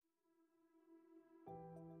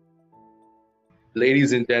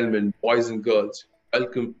Ladies and gentlemen, boys and girls,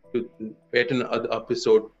 welcome to yet another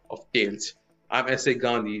episode of Tales. I'm S.A.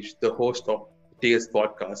 Gandhi, the host of Tales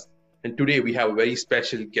podcast, and today we have a very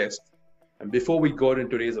special guest. And before we go into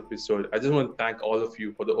today's episode, I just want to thank all of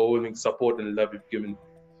you for the overwhelming support and love you've given.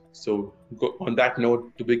 On that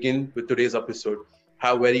note, to begin with today's episode, I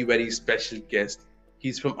have a very special guest.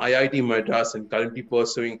 He's from IIT Madras and currently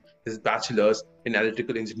pursuing his bachelor's in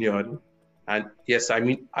electrical engineering. And yes, I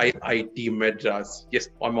mean IIT Madras. Yes,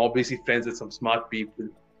 I'm obviously friends with some smart people.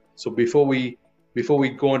 So before we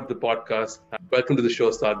go on to the podcast, welcome to the show,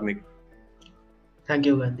 Sagnik. Thank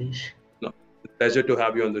you, Gandish. No, it's a pleasure to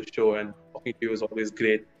have you on the show, and talking to you is always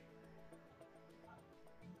great.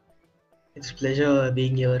 It's a pleasure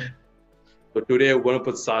being here. So today we're going to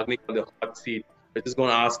put Sagnik on the hot seat. We're just going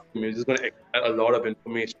to ask him. We're just going to extract a lot of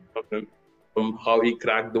information from him, from how he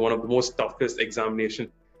cracked one of the most toughest examinations,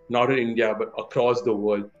 not in India but across the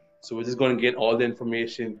world. So we're just going to get all the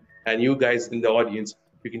information, and you guys in the audience,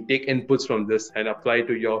 you can take inputs from this and apply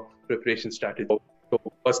to your preparation strategy. So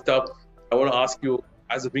first up, I want to ask you,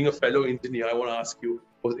 as being a fellow engineer, I want to ask you,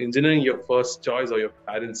 was engineering your first choice or your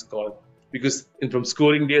parents' call? Because from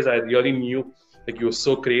schooling days, I really knew like you were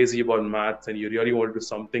so crazy about maths and you really want to do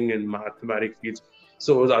something in mathematics fields.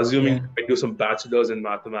 So I was assuming you might do some bachelor's in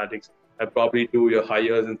mathematics and probably do your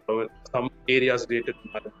higher in some areas related to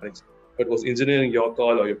mathematics. But was engineering your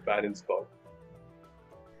call or your parents' call?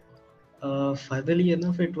 Funnily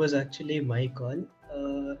enough, it was actually my call.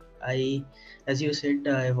 As you said,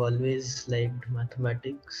 I've always liked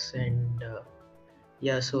mathematics, and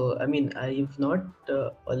so I mean, I've not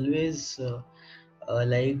always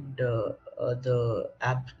liked the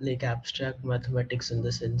abstract mathematics in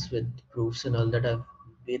the sense with proofs and all that. I've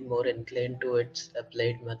been more inclined towards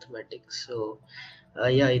applied mathematics. So,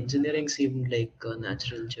 engineering seemed like a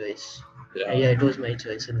natural choice. Yeah, it was my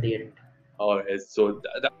choice in the end. All right. So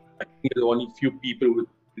I think the only few people with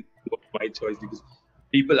my choice because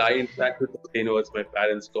people I interact with, they know it's my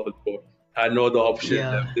parents' call for. I had no other option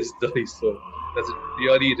left this story. So that's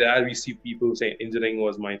really rare. We see people saying engineering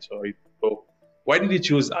was my choice. So why did you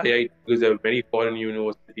choose IIT? Because there are many foreign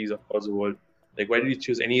universities across the world. Like, why did you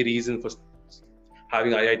choose any reason for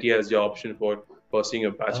having IIT as your option for pursuing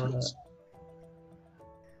a bachelor's?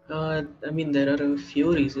 I mean, there are a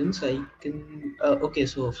few reasons I can. Okay,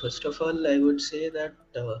 so first of all, I would say that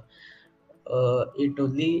it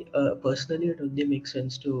only personally it only makes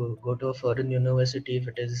sense to go to a foreign university if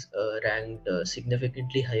it is ranked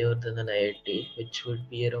significantly higher than an IIT, which would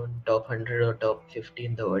be around top 100 or top 50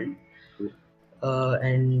 in the world.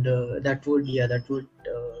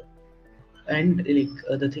 And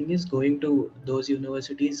the thing is, going to those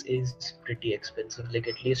universities is pretty expensive, like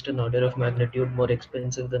at least an order of magnitude more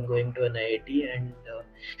expensive than going to an IIT. And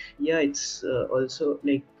it's also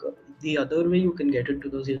like the other way you can get into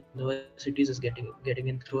those universities is getting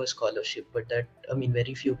in through a scholarship, but that, I mean,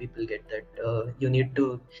 very few people get that. You need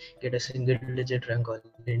to get a single digit rank all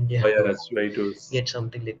India That's right. To get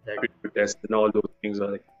something like that. Test and all those things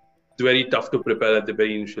are like it's very tough to prepare at the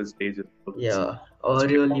very initial stages. Or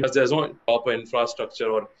because there's no proper infrastructure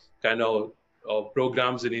or kind of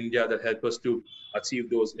programs in India that help us to achieve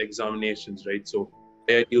those examinations, right? So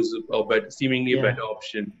IIT is a seemingly better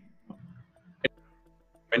option.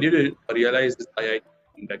 When did you realize this IIT,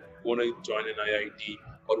 like you want to join an IIT,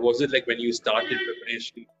 or was it like when you started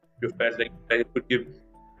preparation, you felt like I could give a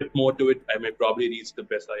bit more to it, I may probably reach the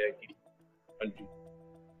best IIT country?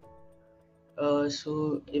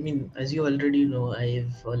 So, I mean, as you already know,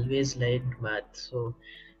 I've always liked math. So,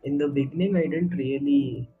 in the beginning, I didn't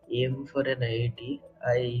really aim for an IIT.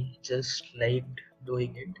 I just liked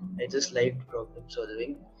doing it. I just liked problem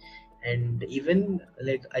solving. And even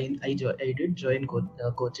like I did join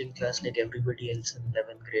coaching class like everybody else in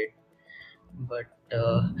 11th grade. But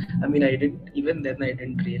I mean, I didn't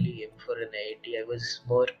really aim for an IIT. I was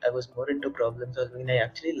more into problem solving. I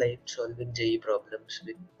actually liked solving JE problems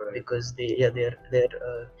because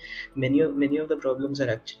many of the problems are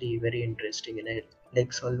actually very interesting, and I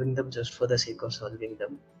like solving them just for the sake of solving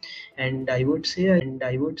them. And I would say I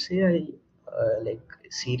like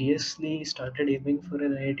seriously started aiming for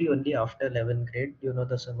an IIT only after 11th grade. You know,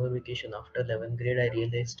 the summer vacation after 11th grade,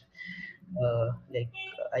 like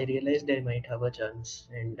I realized I might have a chance,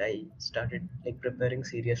 and I started like preparing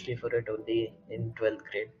seriously for it only in 12th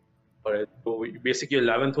grade. Alright, so basically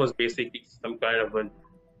 11th was basically some kind of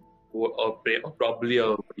probably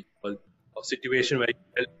a situation where you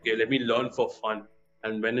felt, okay, let me learn for fun.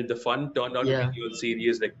 And when the fun turned out to be real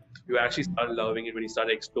serious, like you actually started loving it when you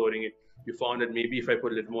started exploring it. You found that maybe if I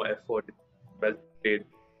put a little more effort, well played.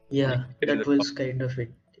 Yeah, that was kind of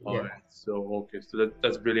it. Alright, so okay, so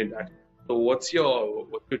that's brilliant. So what's your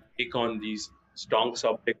take on these strong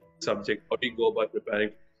subject? How do you go about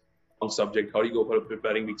preparing strong subject? How do you go about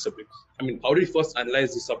preparing weak subjects? I mean, how do you first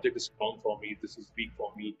analyze this subject is strong for me, this is weak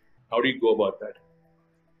for me? How do you go about that?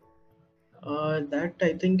 That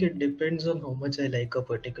I think it depends on how much I like a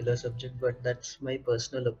particular subject, but that's my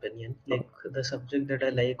personal opinion. Like the subject that I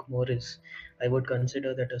like more is, I would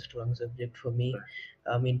consider that a strong subject for me.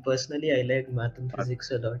 I mean, personally, I like math and physics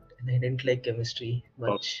a lot, and I didn't like chemistry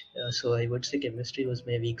much. So I would say chemistry was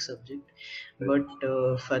my weak subject. But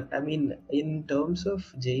I mean, in terms of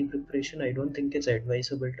JEE preparation, I don't think it's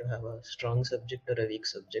advisable to have a strong subject or a weak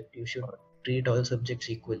subject. You should treat all subjects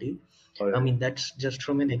equally. I Alright. mean, that's just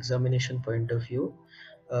from an examination point of view.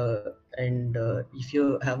 And if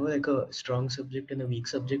you have like a strong subject and a weak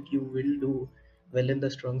subject, you will do well in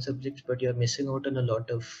the strong subjects, but you're missing out on a lot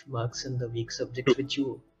of marks in the weak subjects, which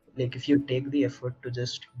you like if you take the effort to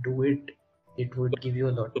just do it, it would give you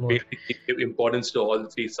a lot So more. basically, give importance to all the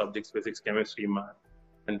three subjects: physics, chemistry, math,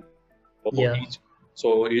 and for Yeah, each.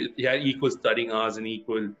 So yeah, equal studying hours and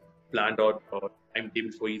equal planned out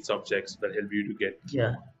timetable for each subjects that help you to get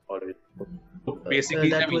yeah. all of it. So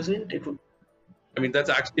basically, I That mean, was it. that's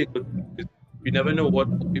actually a good thing. Because you never know what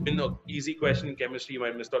even an easy question in chemistry you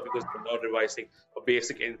might miss out because you're not revising a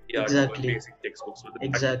basic NCRT or a Exactly, basic textbook. So that's actually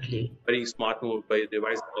exactly. a very smart move by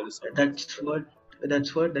revising all the subjects.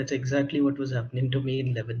 That's exactly what was happening to me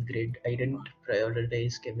in 11th grade. I didn't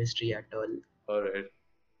prioritize chemistry at all, All right.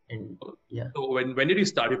 and yeah, So when did you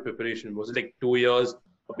start your preparation? Was it like 2 years,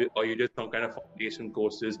 or you did some kind of foundation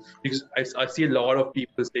courses? Because I see a lot of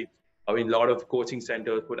people say, I mean, a lot of coaching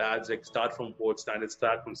centers put ads like start from fourth standard,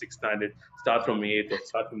 start from sixth standard, start from eighth, or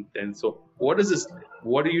start from 10th. So what is this?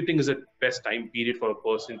 What do you think is the best time period for a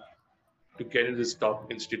person to get into these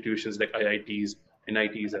top institutions like IITs,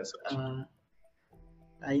 NITs as such? uh,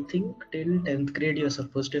 I think till 10th grade you're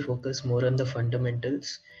supposed to focus more on the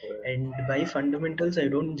fundamentals, All right, and by fundamentals I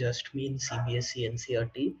don't just mean CBSE and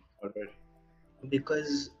CRT, all right,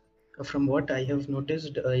 because from what I have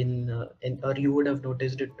noticed or you would have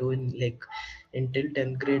noticed it too in like until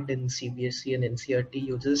 10th grade in CBSE and NCRT,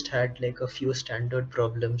 you just had like a few standard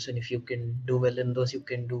problems, and if you can do well in those, you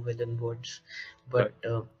can do well in boards. right,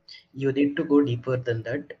 But you need to go deeper than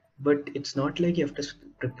that. But it's not like you have to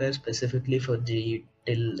prepare specifically for GE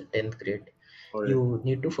till 10th grade. all right. You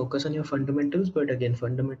need to focus on your fundamentals, but again,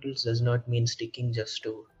 fundamentals does not mean sticking just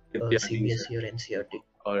to Yeah, CBSE or NCRT.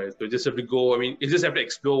 all right. So you just have to go. I mean, you just have to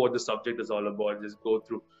explore what the subject is all about. Just go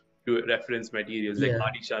through to reference materials like Yeah,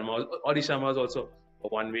 Adi Sharma. Adi Sharma is also a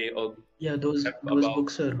one way yeah, those about.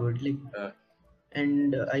 books are good. Like, Uh,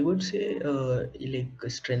 and I would say, like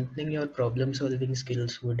strengthening your problem solving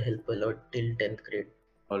skills would help a lot till 10th grade.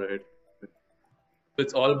 all right. So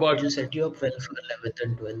it's all about. It'll set you up well for 11th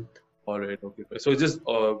and 12th. All right. Okay. So just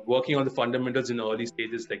working on the fundamentals in early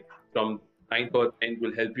stages, like from ninth or 10th,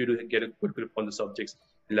 will help you to get a good grip on the subjects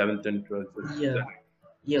 11th and 12th. Yeah,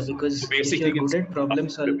 yeah, So because if basically, you're you can good at start problem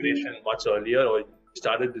the solving, preparation much earlier, or you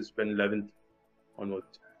started this when 11th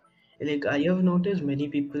onwards. like I have noticed many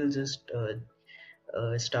people just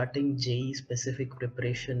starting JE specific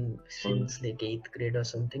preparation Um, since like 8th grade or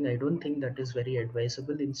something. I don't think that is very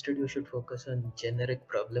advisable. Instead, you should focus on generic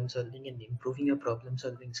problem solving and improving your problem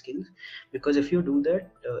solving skills. Because if you do that,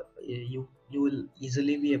 you will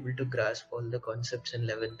easily be able to grasp all the concepts in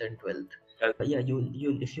 11th and 12th. yeah, Yeah,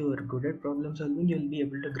 you if you are good at problem solving, you'll be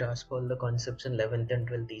able to grasp all the concepts in 11th and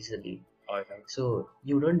 12th easily. I have. So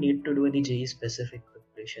you don't need to do any JE specific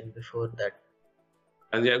preparation before that.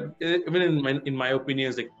 And yeah, even in my opinion,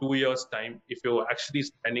 it's like 2 years time. If you're actually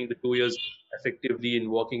spending the 2 years effectively in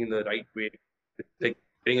working in the right way, like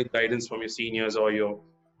getting a guidance from your seniors or your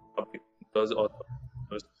public mentors or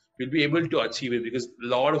mentors, you'll be able to achieve it because a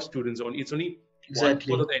lot of students only it's only 1/4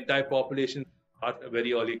 Exactly, of the entire population at a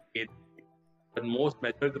very early age, but most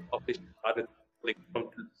majority of the population started like from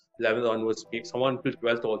 11th onwards, maybe someone till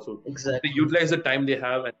 12th also. They exactly. utilize the time they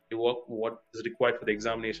have and they work what is required for the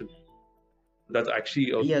examination. That's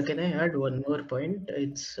actually a Yeah, can I add one more point?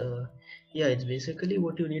 It's basically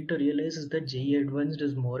what you need to realize is that JE Advanced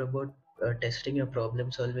is more about testing your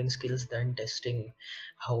problem solving skills than testing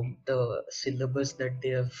how the syllabus that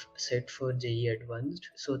they have set for JE Advanced.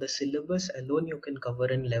 So the syllabus alone you can cover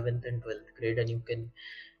in 11th and 12th grade, and you can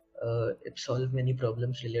solve many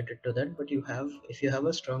problems related to that. But if you have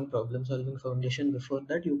a strong problem solving foundation before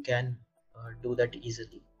that, you can do that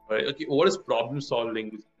easily. right. Okay, what is problem solving?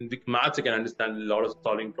 In the maths, I can understand a lot of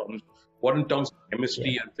solving problems. What in terms of Yeah.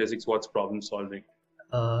 chemistry and physics? What's problem solving?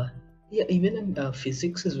 Uh, yeah, even in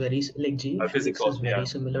physics is like GE Physics physics is also, yeah. very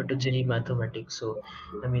similar to GE mathematics. So,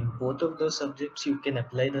 I mean, both of those subjects you can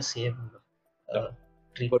apply the same. Yeah. Uh,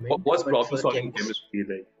 But treatment. what's But problem for solving chemistry,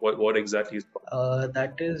 chemistry like? What exactly is problem?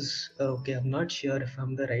 that is okay. I'm not sure if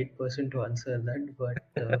I'm the right person to answer that,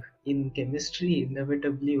 but in chemistry,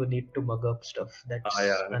 inevitably you need to mug up stuff. That's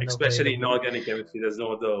Yeah, especially unavoidable. inorganic chemistry. There's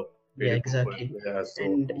no other way Yeah, to go for it. exactly. Yeah, so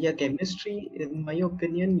And yeah, chemistry, in my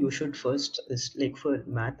opinion, you should first, is like for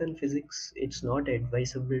math and physics, it's not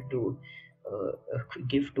advisable to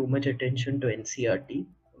give too much attention to NCRT.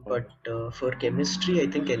 alright, But for chemistry, I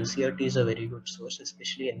think NCRT is a very good source,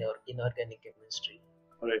 especially in inorganic chemistry.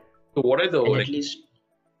 alright. So what are the And like? at least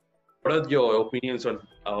What are your opinions on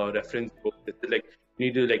reference books? Is it like you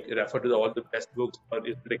need to like refer to all the best books, or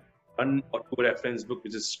is it like one or two reference book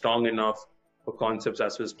which is strong enough for concepts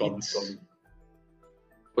as well as problem it's solving?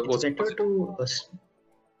 it's What's better it? to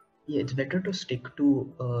yeah, it's better to stick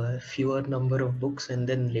to a fewer number of books, and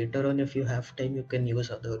then later on, if you have time, you can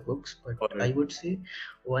use other books. But I Alright, would say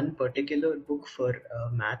one particular book for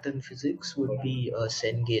math and physics would be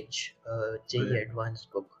Cengage, JE alright,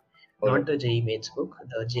 Advanced book, alright. not the JE Mains book,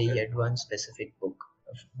 the JE Okay. Advanced specific book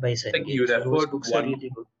by Like you Cengage. Those referred books are one, really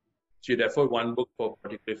good. so you refer one book for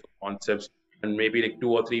particularly for concepts, and maybe like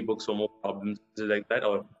two or three books for more problems. Is it like that,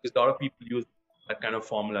 or because a lot of people use that kind of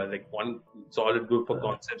formula, like one solid book for Uh,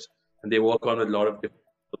 concepts, and they work on a lot of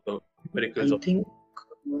different numericals. I think.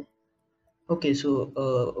 Okay, so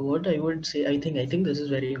what I would say, I think this is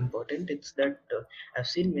very important. It's that I've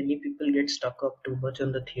seen many people get stuck up too much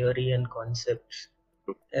on the theory and concepts,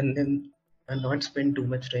 and then not spend too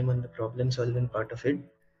much time on the problem solving part of it.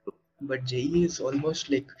 But JE is almost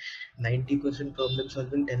like 90% problem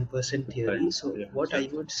solving, 10% Right. theory. So Yeah. what I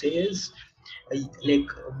would say is,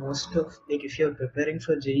 like most of like if you're preparing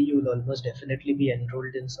for JE, you'll almost definitely be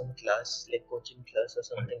enrolled in some class, like coaching class or Right.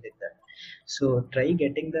 something like that. So try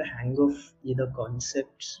getting the hang of either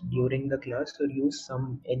concepts during the class or use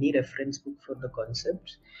some any reference book for the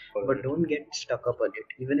concepts, All but right. don't get stuck up on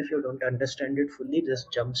it. Even if you don't understand it fully,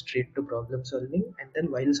 just jump straight to problem solving, and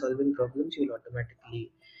then while solving problems, you'll automatically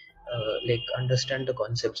like understand the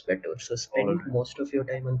concepts better. So All spend right. most of your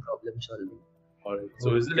time on problem solving All right.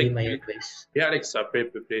 So is would it be like my advice. we had like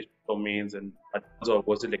separate preparation for mains and advance, or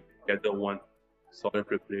was it like together one solid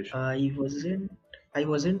preparation? I wasn't I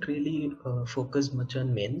wasn't really focused much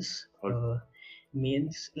on mains. All right.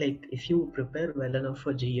 Mains, like if you prepare well enough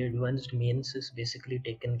for JE Advanced, mains is basically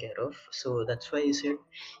taken care of. So that's why I said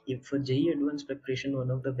if for JE Advanced preparation,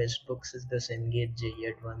 one of the best books is the Cengage JE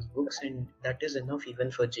Advanced books, and that is enough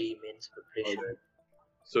even for JE mains All preparation. right.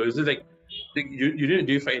 So is it like you didn't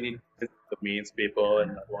do any the mains paper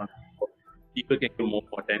and one people can give more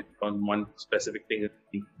attention on one specific thing,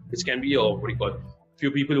 which can be a what do you call it?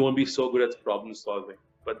 Few people won't be so good at problem solving,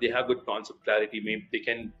 but they have good concept clarity. Maybe they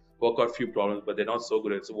can work out few problems, but they're not so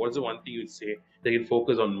good at it. So what's the one thing you'd say they can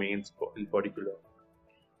focus on mains in particular?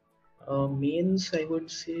 Mains, I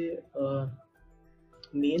would say.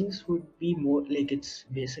 Mains would be more like it's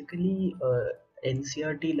basically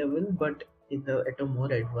NCRT level, but at a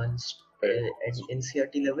more advanced Right.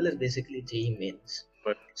 NCRT level is basically JE mains.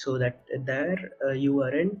 Right. So that there you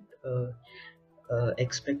aren't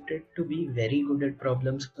expected to be very good at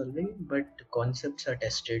problem solving, but concepts are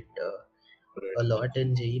tested a Right. lot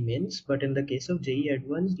in JE mains. But in the case of JE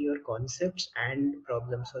advanced, your concepts and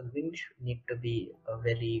problem solving need to be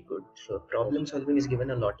very good. So problem solving is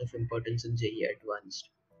given a lot of importance in JE advanced.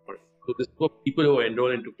 Right. So this is for people who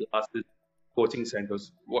enroll into classes, coaching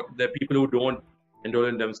centers. What there are people who don't enroll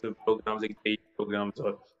in themselves programs like AE programs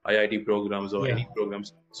or IIT programs or Yeah. any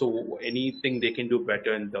programs. So anything they can do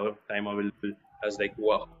better in the time available as like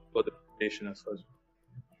wow, for the preparation as such.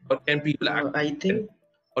 Or can people I actually, think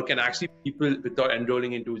or can actually people without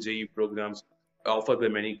enrolling into JE programs offered by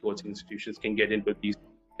many coaching institutions can get into these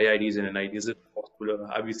IITs and NITs? Is it possible? Or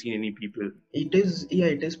have you seen any people? it is, yeah,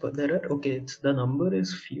 it is. There are, okay, it's the number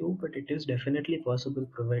is few, but it is definitely possible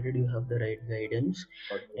provided you have the right guidance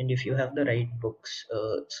and if you have the right books.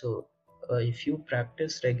 If you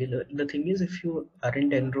practice regular, the thing is, if you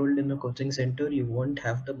aren't enrolled in a coaching center, you won't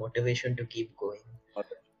have the motivation to keep going.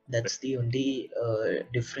 That's the only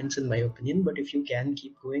difference in my opinion. But if you can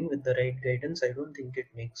keep going with the right guidance, I don't think it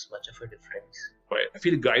makes much of a difference. Right. I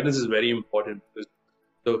feel guidance is very important because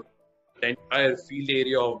the entire field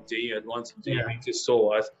area of JE advanced and JE Yeah, mains is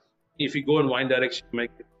so vast. If you go in one direction,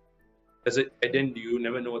 like as a dead end, you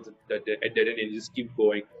never know the dead end, and you just keep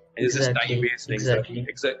going, and it's just time exactly, wasting.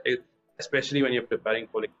 exactly. Especially when you're preparing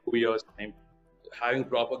for like 2 years time. Having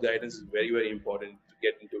proper guidance is very very important to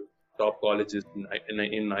get into top colleges in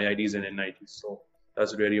IITs and NITs. So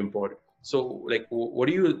that's very important. So like,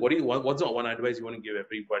 what's the one advice you want to give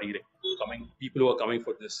everybody like coming people who are coming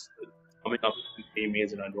for this coming up in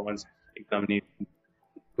mains and advanced examination?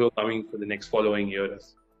 before coming for the next following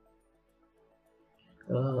years?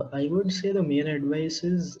 I would say the main advice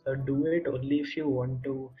is do it only if you want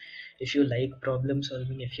to, if you like problem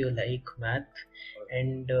solving, if you like math.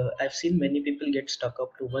 And I've seen many people get stuck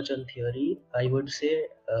up too much on theory. I would say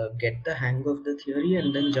get the hang of the theory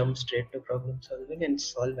and then jump straight to problem solving and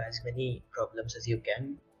solve as many problems as you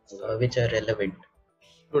can, which are relevant.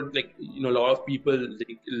 But like a lot of people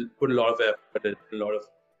they put a lot of effort and a lot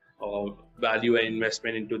of value and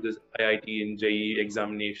investment into this IIT and JEE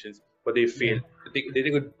examinations, but they fail. Yeah. They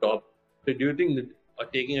take a drop. So do you think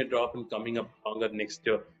that taking a drop and coming up stronger next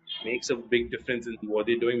year makes a big difference in what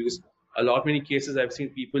they're doing? Because a lot many cases I've seen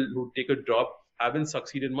people who take a drop haven't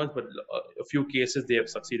succeeded much, but a few cases they have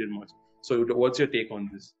succeeded much. So what's your take on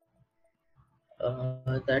this?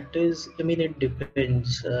 That is, I mean, it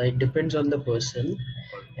depends. It depends on the person.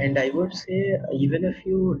 And I would say, even if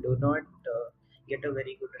you do not get a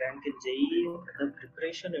very good rank in JEE, the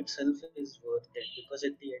preparation itself is worth it because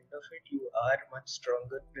at the end of it, you are much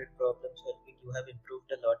stronger at problem solving. You have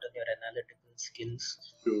improved a lot on your analytical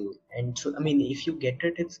skills. True. And so, I mean, if you get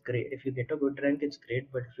it, it's great. If you get a good rank, it's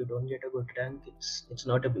great. But if you don't get a good rank, it's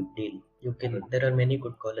not a big deal. You can. There are many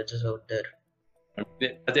good colleges out there.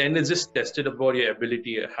 At the end, it's just tested about your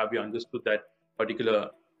ability. Have you understood that particular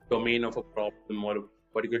domain of a problem or a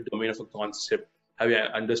particular domain of a concept? Have you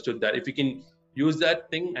understood that? If you can use that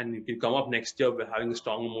thing and you can come up next year by having a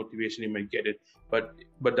stronger motivation, you might get it. But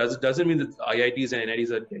doesn't mean that IITs and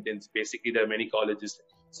NITs are dead ends. Basically, there are many colleges.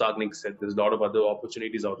 Sagnik said there's a lot of other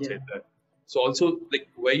opportunities outside that. So also, like,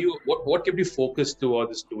 what kept you focused throughout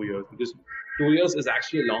this 2 years? Because 2 years is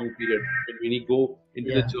actually a long period. When you go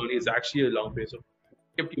into the journey, it's actually a long period. So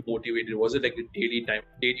what kept you motivated? Was it like a daily time?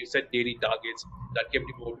 You set daily targets that kept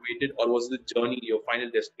you motivated, or was it the journey, your final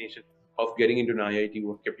destination of getting into an IIT,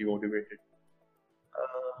 what kept you motivated?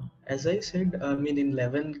 As I said, I mean, in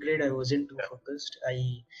 11th grade, I wasn't too focused.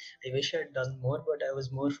 I wish I had done more, but I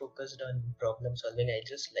was more focused on problem solving. I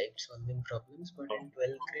just liked solving problems. But in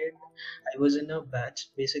 12th grade, I was in a batch.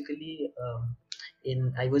 Basically,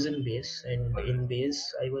 I was in base, and in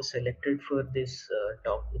base, I was selected for this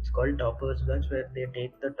top. It's called toppers batch, where they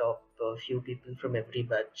take the top few people from every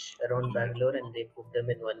batch around Bangalore, and they put them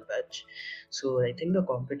in one batch. So I think the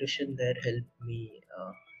competition there helped me.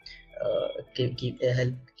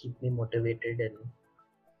 Help keep me motivated and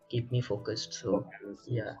keep me focused. So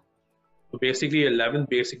yeah. So basically, 11,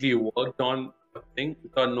 basically you worked on a thing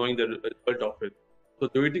without knowing the result of it. So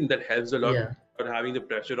do you think that helps a lot without having the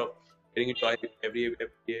pressure of getting it right every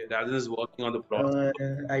day rather than just working on the process?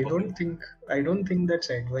 I don't think that's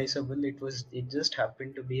advisable. It just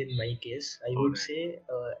happened to be in my case. I would say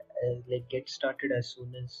like get started as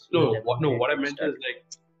soon as What I meant is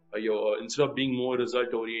like instead of being more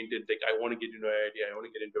result oriented, like I want to get into it, I want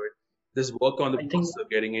to get into it. Just work on the process of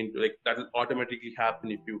getting into, like that will automatically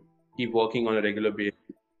happen if you keep working on a regular basis.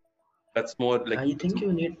 That's more like I think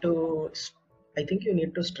you need to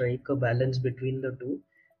strike a balance between the two.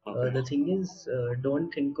 The thing is,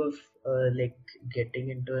 don't think of like getting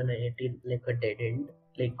into an IIT like a dead end.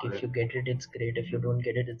 Like if you get it, it's great. If you don't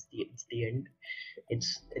get it, it's the end.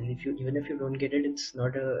 Even if you don't get it, it's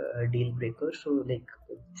not a deal breaker. So like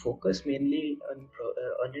focus mainly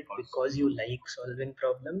on it because you like solving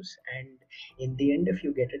problems. And in the end, if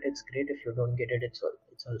you get it, it's great. If you don't get it, it's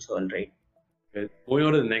also all right. Okay. Moving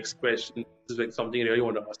on to the next question, this is like something I really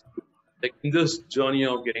want to ask you. Like in this journey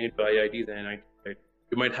of getting into IITs and NITs, right,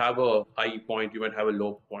 you might have a high point, you might have a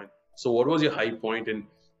low point. So what was your high point, and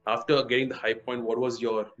after getting the high point, what was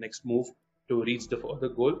your next move to reach the further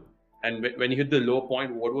goal? And when you hit the low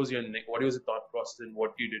point, what was what was the thought process and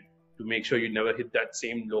what you did to make sure you never hit that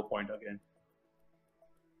same low point again?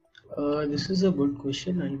 This is a good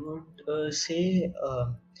question. I would say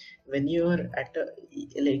when you're at a,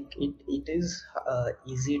 like it is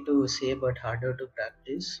easy to say but harder to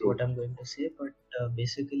practice. What I'm going to say, but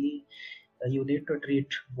basically you need to treat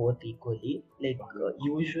both equally. Like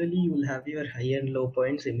usually you'll have your high and low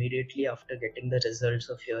points immediately after getting the results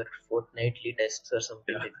of your fortnightly tests or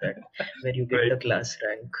something like that, where you get the class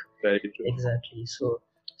rank. Very true. Exactly. So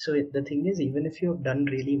the thing is, even if you have done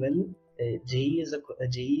really well, JEE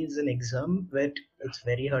is an exam where it's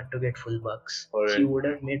very hard to get full marks. So you would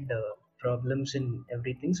have made problems in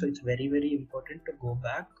everything. So it's very very important to go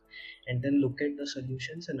back and then look at the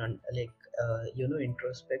solutions and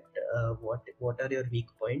introspect what are your weak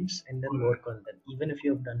points and then work on them, even if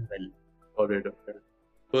you have done well. Alright, okay.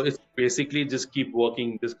 So it's basically just keep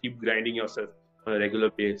working, just keep grinding yourself on a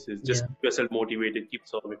regular basis. Just keep yourself motivated, keep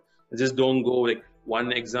solving. Just don't go like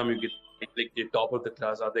one exam you get like you're top of the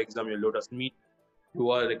class, other exam you're low. Doesn't mean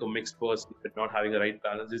you are like a mixed person but not having the right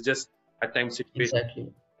balance. It's just at times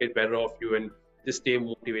situation get better of you and just stay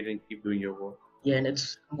motivated and keep doing your work. Yeah, and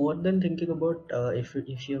it's more than thinking about if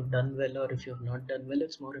you have done well or if you have not done well.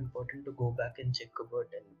 It's more important to go back and check about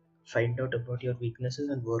and find out about your weaknesses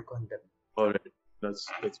and work on them. All right, that's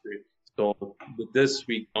great. So with this,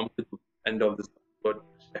 we come to the end of this episode.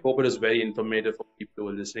 I hope it is very informative for people who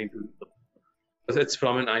are listening to this. Because it's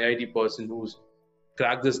from an IIT person who's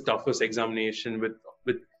cracked this toughest examination with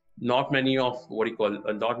not many of what do you call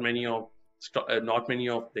not many of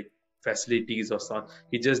the facilities or stuff.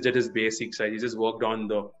 He just did his basics, right? He just worked on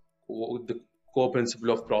the core principle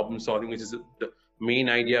of problem solving, which is the main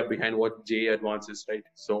idea behind what J Advanced is, right?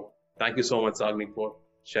 So thank you so much, Sagnik, for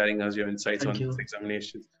sharing us your insights Thank on this you.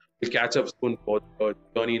 examination. We'll catch up soon for the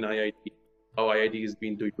journey in IIT, how IIT has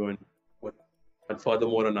been to you, and what, and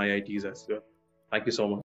furthermore on IITs as well. Thank you so much.